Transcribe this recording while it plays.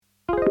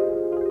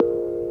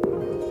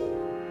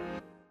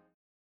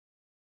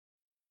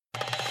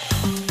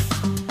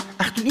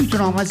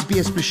تنام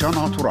SBS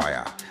بشان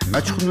ترايا ما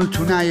تخنوا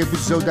التناية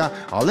بالزودة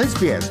على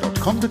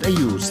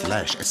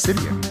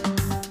sbs.com.au/Assyrian.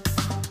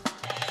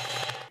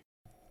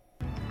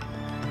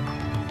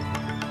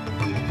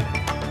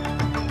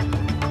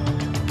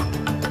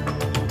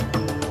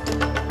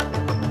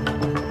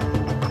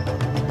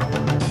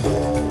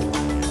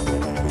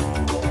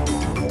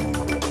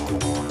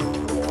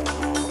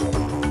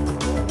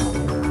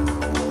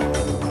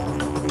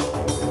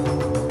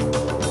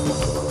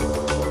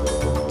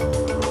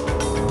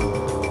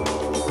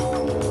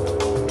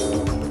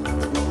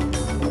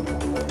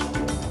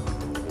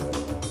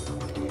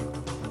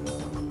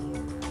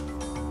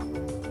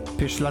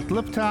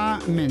 طلبتها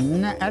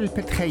من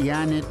ألبت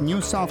خيانة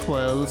نيو ساوث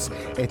ويلز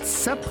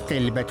تسبق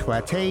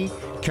البتواتي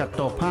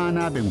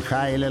كالطوبانة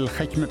بمخايل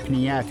الخكم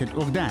بنيات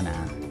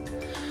الأغدانة.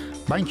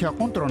 بانكا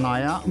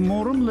قنطرنايا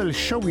مورم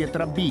للشوية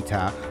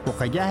ربيتها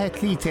وقجاهة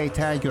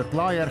ليتيتا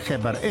يطلاير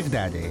خبر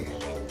إغدادي.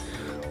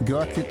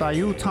 جوت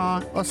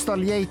لطايوتا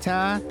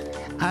أستراليتا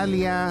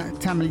آليا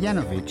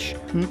تامليانوفيتش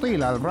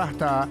مطيلة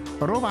الرهطة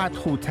ربعة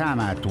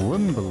خوتامات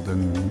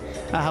ويمبلدن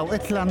أهو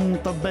إتلان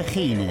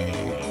طبخيني.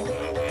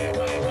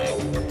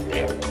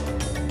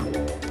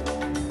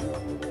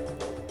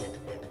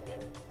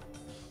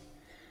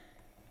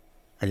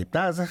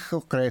 البتازخ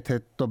وقريت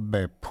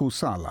الطب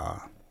بوصالة.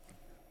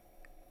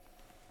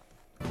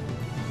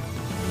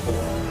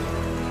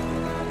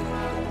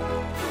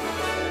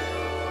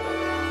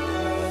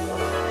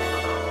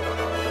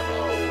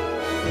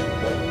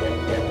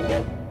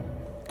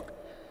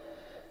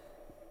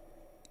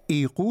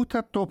 إيقوت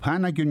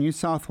الطوبانة نيو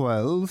ساوث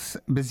ويلز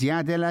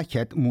بزيادة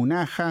لكت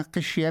مناخة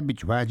قشية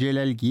بجواجل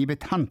الجيبة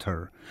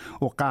هانتر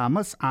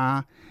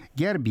وقامصعة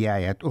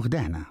جربياية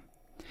أغدانة.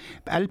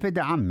 بقلب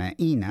دعمة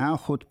إينا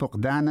خود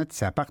بقدانة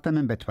سابقت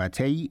من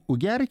بتواتي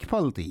وجارك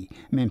بلطي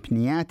من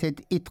بنيات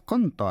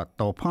إتقنطة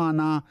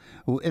طوبانة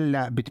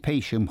وإلا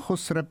بتبيشم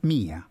خسر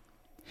بمية.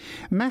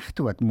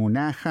 مختوت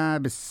مناخة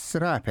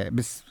بالسرابة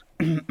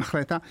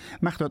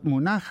مختوت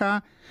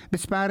مناخة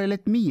بسبارلة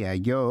مية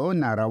جو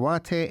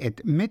نارواتي ات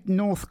ميد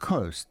نورث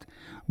كوست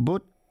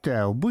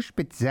وبوش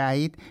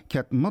بتزايد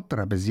كت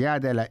مطرة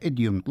بزيادة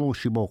لإديوم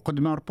طلوشبا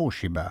وقدمر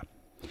بوشبا.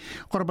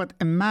 قربت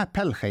إما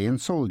بلخين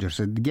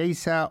سولجرز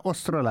الدقيسة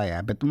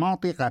أستراليا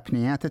بتماطي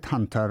قابنيات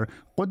هانتر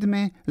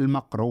قدمة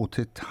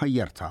المقروط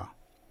تهيرتا.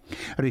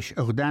 ريش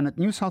أغدانة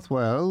نيو ساوث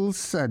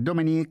ويلز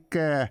دومينيك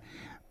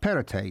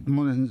بيرتيد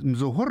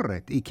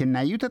مزهرت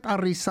إكنا يوتت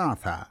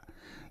الرصاثة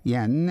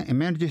ين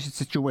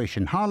emergency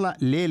situation حالة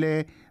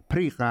ليلة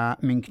بريقة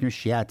من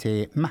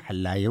كنشياتي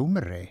محلة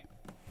يومري.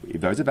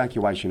 If those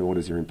evacuation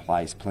orders are in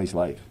place, please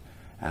leave.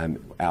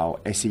 Our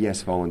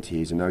SES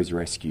volunteers and those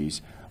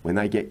rescues, when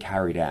they get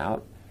carried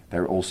out,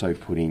 they're also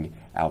putting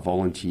our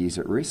volunteers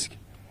at risk.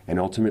 And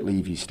ultimately,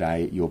 if you stay,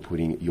 you're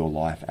putting your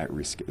life at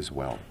risk as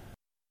well.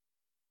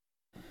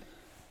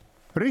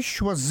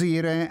 ريش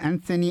وزير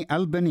أنثوني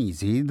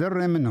ألبانيزي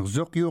در من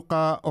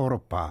زقيوقا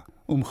أوروبا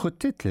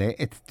ومخطط له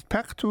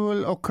اتبقتو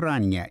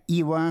الأوكرانيا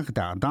إيواغ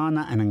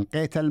دعدانا أن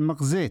انقيتل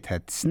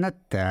مغزيتها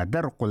سنتا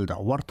درقل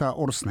دعورتا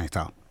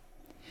أرسنيتا.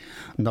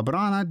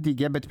 دبرانا دي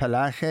جابت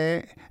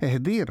بلاخي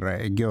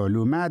اهدير جو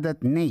لومادة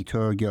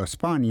نيتو جو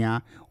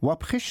اسبانيا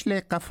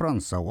وبخشلة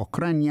فرنسا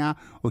وأوكرانيا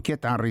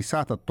وكت عن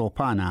ريسات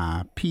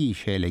الطوبانة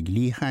بيشة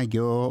لجليخة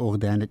جو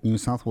أغدانة نيو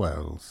ساوث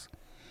ويلز.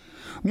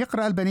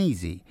 يقرأ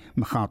البنيزي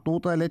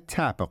مخاطوطة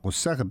للتابق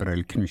والسغبر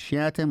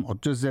الكنشياتم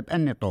وتجذب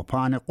أن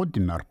طوبانة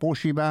قدم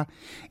مربوشبة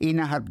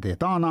إنها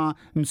بديطانة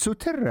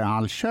مسوترة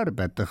على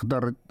الشربة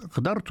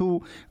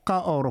قدرتو قا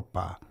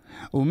أوروبا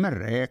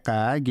ومرة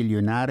قا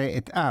جليوناري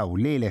اتقاو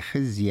ليلة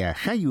خزية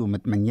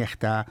خيومت من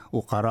يختا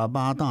وقرابة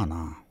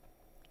عضانا.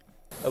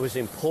 It was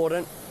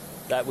important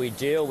that we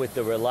deal with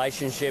the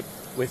relationship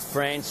with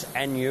France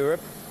and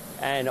Europe,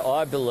 and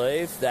I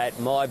believe that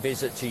my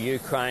visit to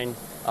Ukraine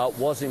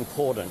was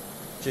important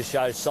to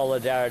show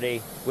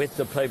solidarity with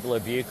the people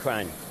of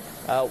Ukraine.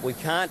 We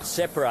can't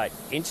separate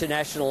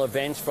international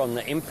events from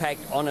the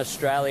impact on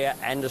Australia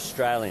and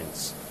Australians.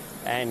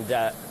 And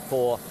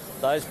for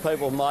those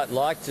people who might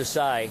like to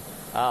say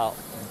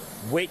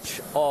which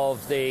of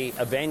the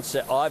events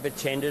that I've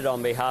attended on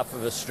behalf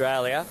of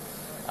Australia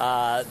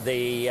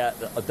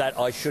that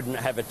I shouldn't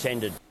have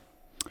attended.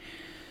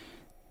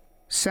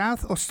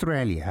 South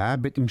Australia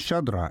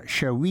بتمشدرة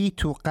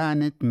شويت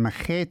وقانت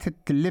مخيتة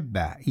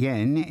اللبة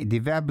ين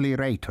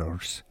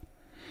ديفابليريتورز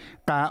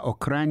قا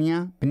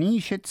أوكرانيا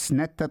بنيشت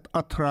سنتة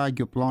أطرا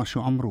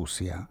جبلاشو أم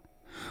روسيا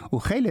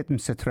وخيلت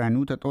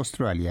مسترانوتة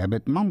أستراليا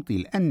بتممطي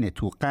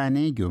الأنت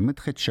وقاني جو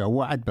مدخت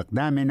شوعت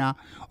بقدامنا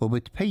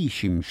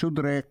وبتبيشم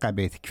شدرة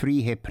قبت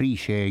كفريه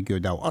بريشة جو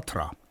داو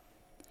أطرا.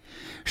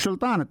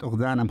 شلطانة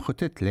أغدانا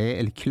مختتلة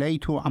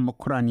الكليتو عم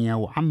أوكرانيا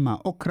وعم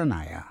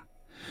أوكرانايا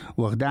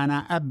وغدانا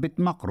أبت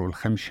مقرو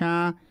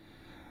الخمشة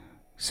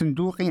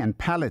صندوقيا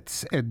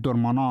باليتس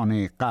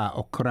الدرماناني قا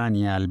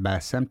أوكرانيا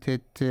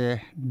الباسمتت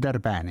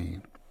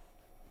درباني.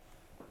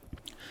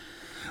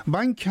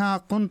 بانكا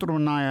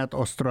قنطروناية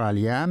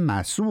أستراليا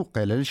مسوق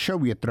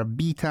للشوية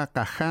ربيتا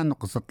قخان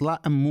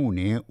قزطلا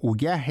أموني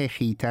وجاه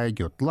خيتا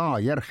جطلا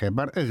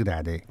يرخبر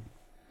إغدادي.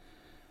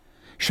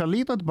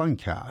 شليطة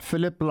بنكا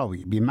فيليب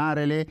لوي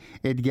بمارلي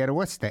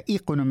اتجروستا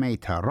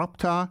إيقونوميتا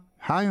ربطة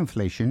high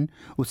inflation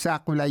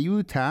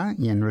وساقولايوتا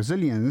ين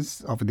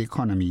resilience of the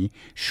economy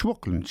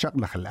شوقلن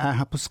شغلخ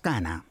الآها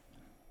بسقانا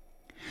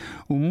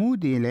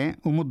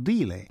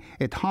ومضيلة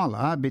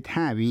اتحالة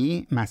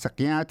بتحاوي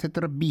مسقيات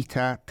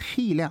تربيتا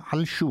تخيلة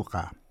على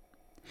الشوقة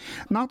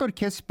ناظر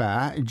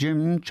كسبة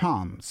جيم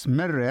تشامز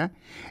مرة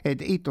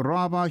ادئت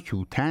رابا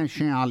كو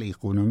تاشي على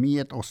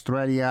إيقونومية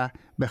أستراليا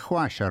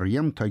بخواشر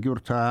يمتا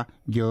يورتا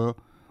جو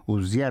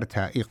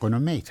وزيارتا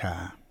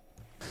إيقونوميتا.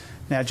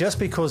 Now, just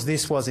because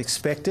this was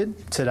expected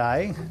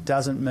today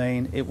doesn't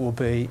mean it will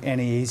be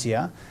any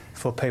easier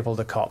for people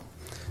to cop.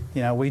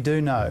 You know, we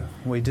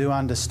do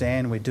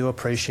understand, we do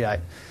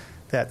appreciate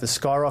that the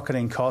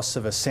skyrocketing costs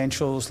of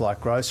essentials like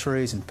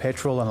groceries and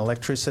petrol and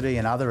electricity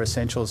and other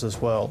essentials as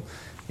well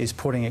is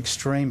putting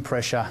extreme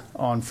pressure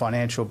on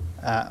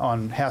on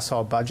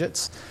household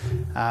budgets,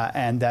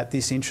 and that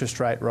this interest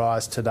rate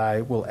rise today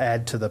will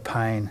add to the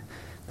pain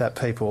that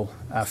people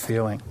are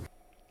feeling.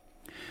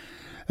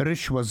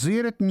 رش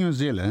وزيرة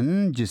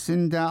نيوزيلند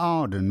جسندا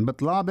آردن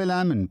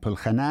بطلابلا من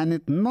بالخنانة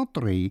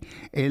نطري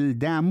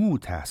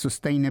الداموتا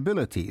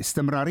sustainability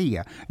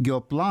استمرارية جو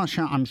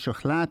بلاشا عم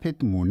شخلابة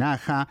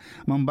مناخة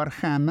من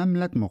برخا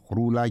مملة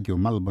مقرولة جو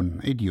ملبن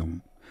إديوم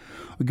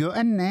جو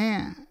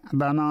أني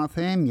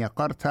ضناثم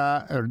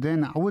يقرتا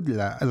أردن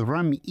عودلا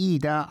الرم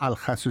إيدا على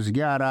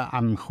الخسوزجارة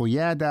عن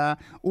خيادة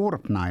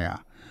أوربنايا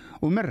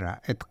ومرة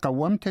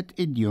اتقومتت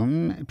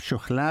إديوم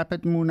بشخلابة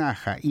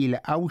مناخة إلى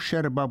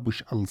أوشر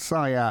بابوش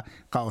الصايا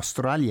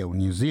كأستراليا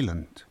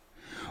ونيوزيلند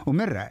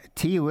ومرة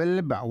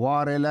تيول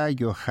بعوارلا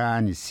يوخا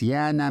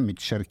نسيانا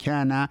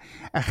متشركانا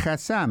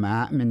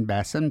أخسامة من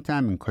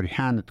باسمتا من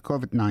كرحانة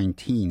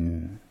COVID-19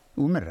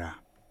 ومرة.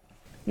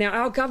 Now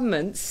our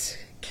governments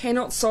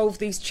cannot solve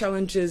these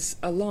challenges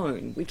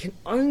alone. We can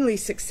only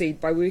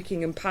succeed by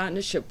working in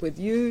partnership with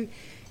you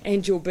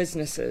and your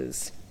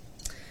businesses.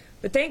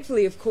 But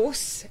thankfully, of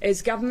course,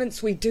 as governments,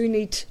 we do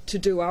need to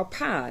do our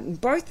part.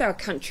 And both our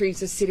countries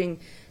are setting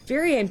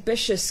very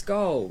ambitious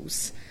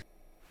goals.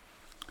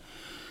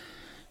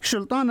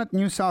 شلطانة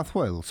نيو ساوث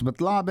ويلز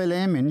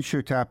بطلابة من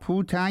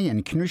شتابوتا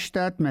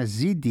ينكنشتات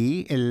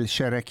مزيدي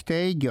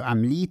الشركتي جو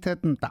عملية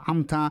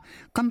نطعمتا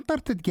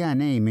قنطرت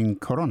تجاني من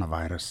كورونا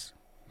فيروس.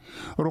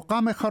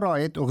 رقام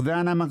خرايط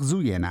أغذانا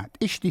مغزوينات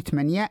اشتي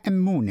 8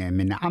 أمونة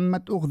من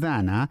عمة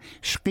أغذانا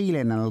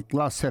شقيلنا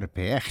الطلا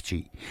سربي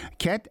أختي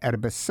كات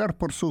أربسر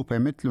برسوبة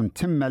مثل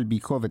تمل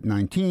بكوفيد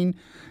 19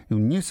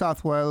 ونيو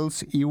ساوث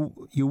ويلز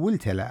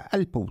يولتلا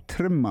ألبو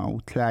ترمى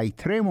وتلاي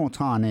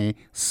تريموتاني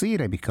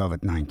صيرة بكوفيد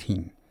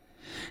 19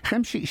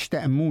 خمشي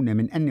اشتأمونة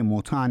من أن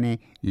موتاني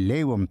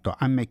ليوم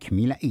طعمك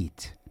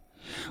ميلائيت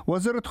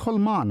وزارة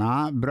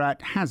خلمانا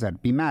براد حزر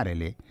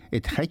بمارلي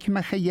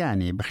اتخيكمة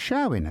خياني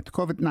بخشاونة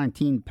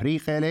كوفيد-19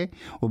 بريقلي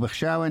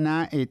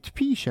وبخشاونة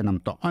اتبيشنا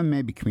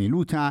مطعمة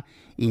بكميلوتا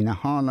إن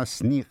حالة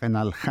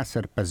سنيقنا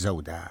الخسر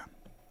بزودة.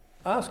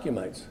 Ask your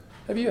mates,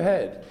 have you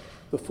had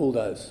the full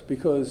dose?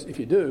 Because if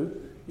you do,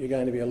 you're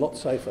going to be a lot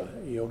safer.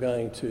 You're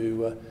going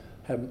to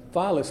have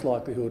far less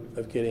likelihood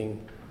of getting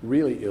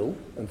really ill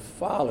and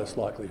far less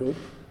likelihood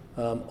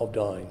of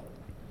dying.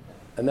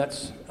 And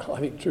that's, I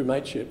think, true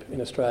mateship in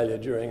Australia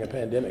during a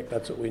pandemic.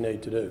 That's what we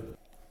need to do.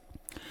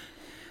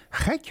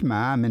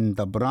 خكمة من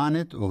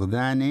دبرانة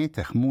أغذانة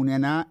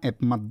تخموننا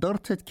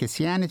بمضرة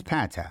كسيانة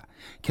باتا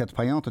كت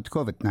بيانة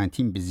كوفيد-19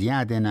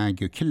 بزيادة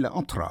جو كل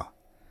أطرة.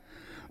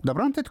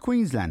 دبرانة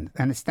كوينزلاند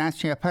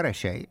أنستاسيا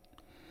باراشي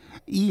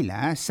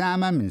إلى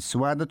سامة من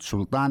سوادة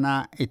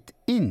شلطانة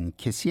إن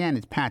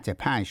كسيانة باتا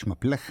بايش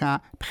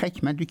مبلخة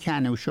بخكمة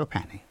دكانة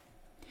وشوباني.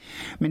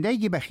 من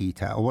دايجي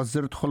بخيتا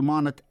وزرت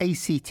خلمانة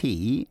ACT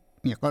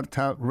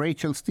يقرتها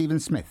ريتشل ستيفن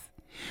سميث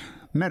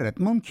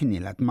مرت ممكن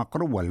لات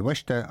مقروة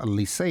الوشتة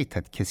اللي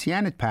سيتت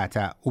كسيانة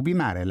باتا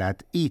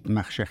وبمارلات إيت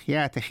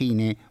مخشخيات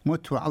خينة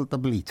متوى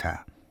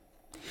الطبليتها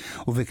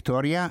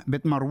وفيكتوريا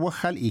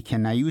بتمروخة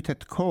الإيكنايوتة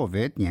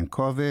كوفيد يعني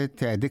كوفيد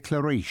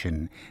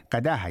ديكلاريشن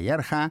قداها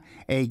يرخى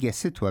ايجا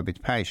ستوى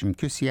بتبايش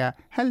مكسيا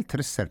هل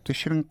ترسر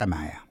تشرن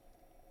قمايا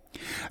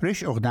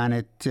ريش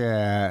أغدانة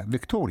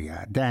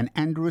فيكتوريا دان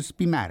أندروس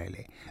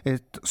بمارلي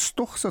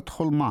استخصت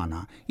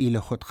خلمانا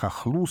إلى خدخة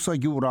خلوصة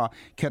جورا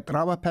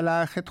كتراوة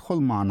بلاخت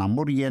خلمانا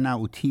مرينا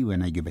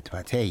وتيونا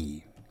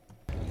جبتواتي.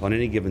 On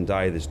any given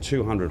day there's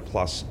 200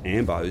 plus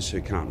AMBOs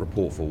who can't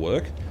report for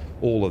work.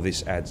 All of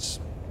this adds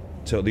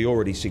to the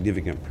already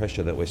significant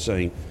pressure that we're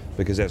seeing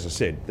because, as I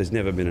said, there's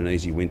never been an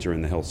easy winter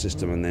in the health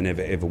system and there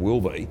never ever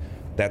will be.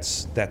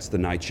 That's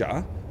the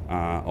nature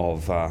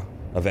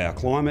of our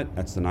climate.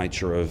 That's the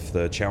nature of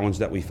the challenge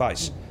that we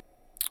face.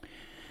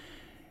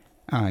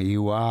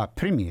 أيوة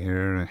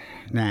بريمير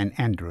نان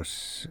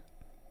أندروس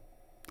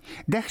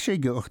دخشة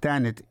جو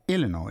أختانة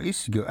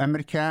إلينويس جو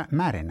أمريكا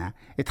مارنا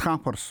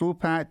اتخابر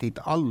صوبة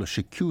تتقل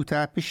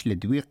شكيوتا بش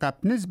لدويقة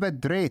بنسبة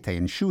دريتا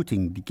ين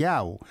شوتينج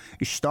دقاو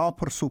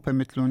اشتابر صوبة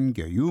مثلون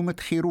جو يوم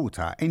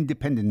تخيروتا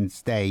Independence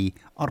Day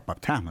 4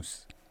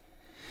 تاموس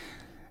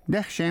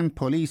دخشن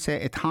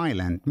بوليسة ات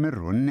هايلاند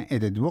مرون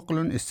ادد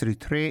وقلن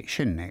استريتري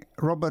شنة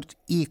روبرت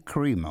إي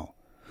كريمو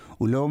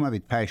ولو ما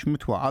بتبايش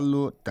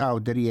متوعلو تاو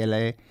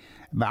دريالي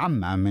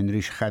بعما من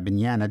ريش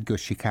خابنيانة جو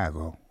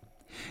شيكاغو.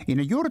 إن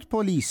يورد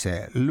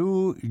بوليسة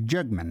لو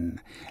جاجمان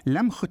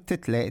لم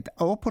خطت لأت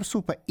أو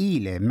برسوبة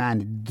إيلة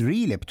مان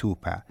دريلة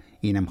بتوبة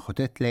إن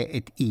مخطت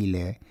لأت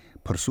إيلة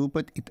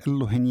برسوبة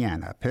إتقلو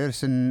هنيانا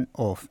person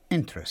of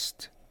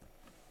interest.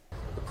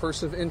 The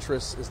person of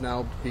interest is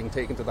now being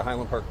taken to the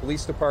Highland Park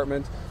Police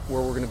Department,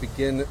 where we're going to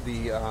begin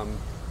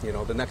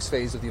the next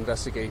phase of the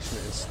investigation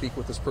and speak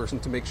with this person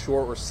to make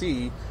sure or see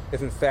if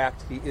in fact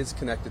he is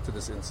connected to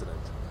this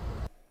incident.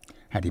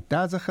 هذه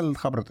بتازخ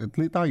خبرة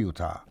إطليطا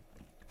يوتا.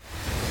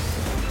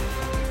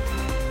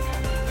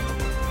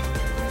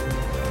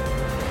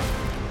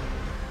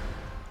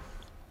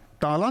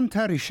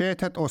 طالنتا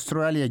رشاتة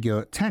أستراليا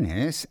جو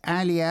تنس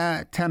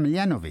آليا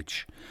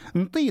تامليانوفيتش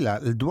مطيلة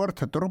لدورة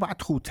ربعة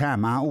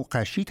ختامة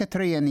وقاشيتة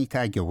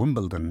ريانيتا جو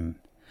ويمبلدون.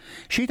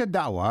 شيت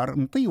الدعوار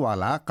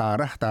مطيوالة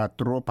قارحتة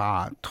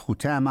ربعة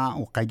ختامة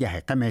وقاجها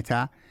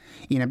قمتا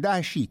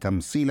ينبدأ شيتا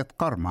مصيلة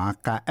قرمة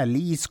قا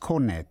أليز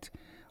كورنيت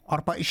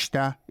أربا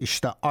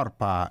إشتا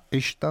أربا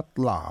إشتا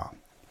طلا.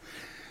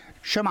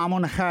 شمع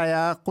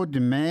منخايا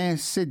قدمة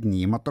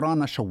سيدني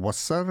مطرانة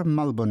شوصر،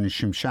 ملبون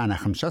شمشانة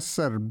 15،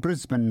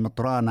 بريسبن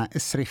مطرانة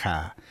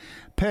إسريخا،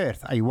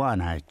 بيرث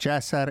أيوانا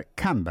جاسر،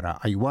 كامبرا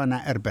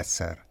أيوانا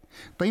إربسر.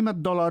 قيمة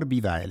 $1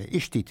 بفايل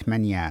اشتي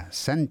 8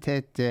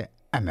 سنتة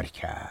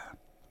أمريكا.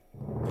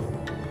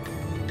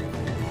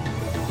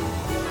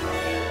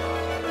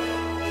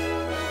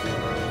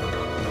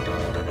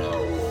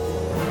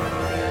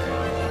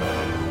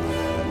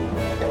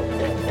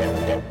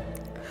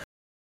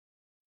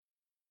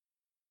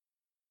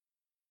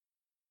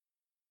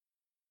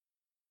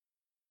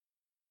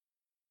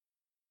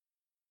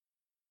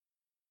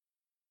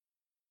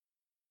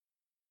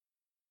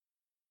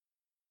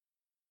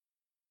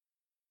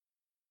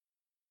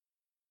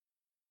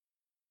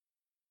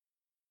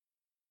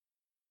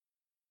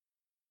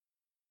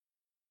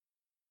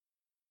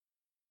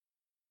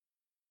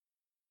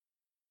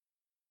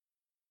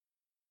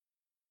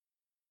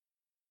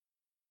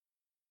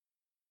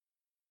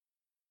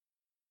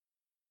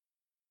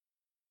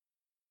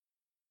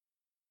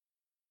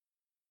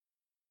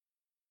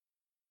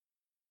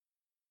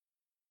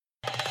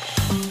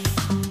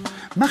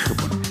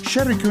 مرحبا،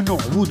 شاركونا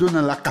عبودنا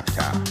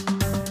لقبتها.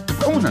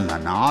 تابعونا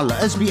لنا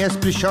على SBS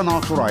بريشانا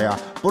طرايا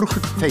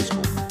برخة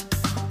فيسبوك.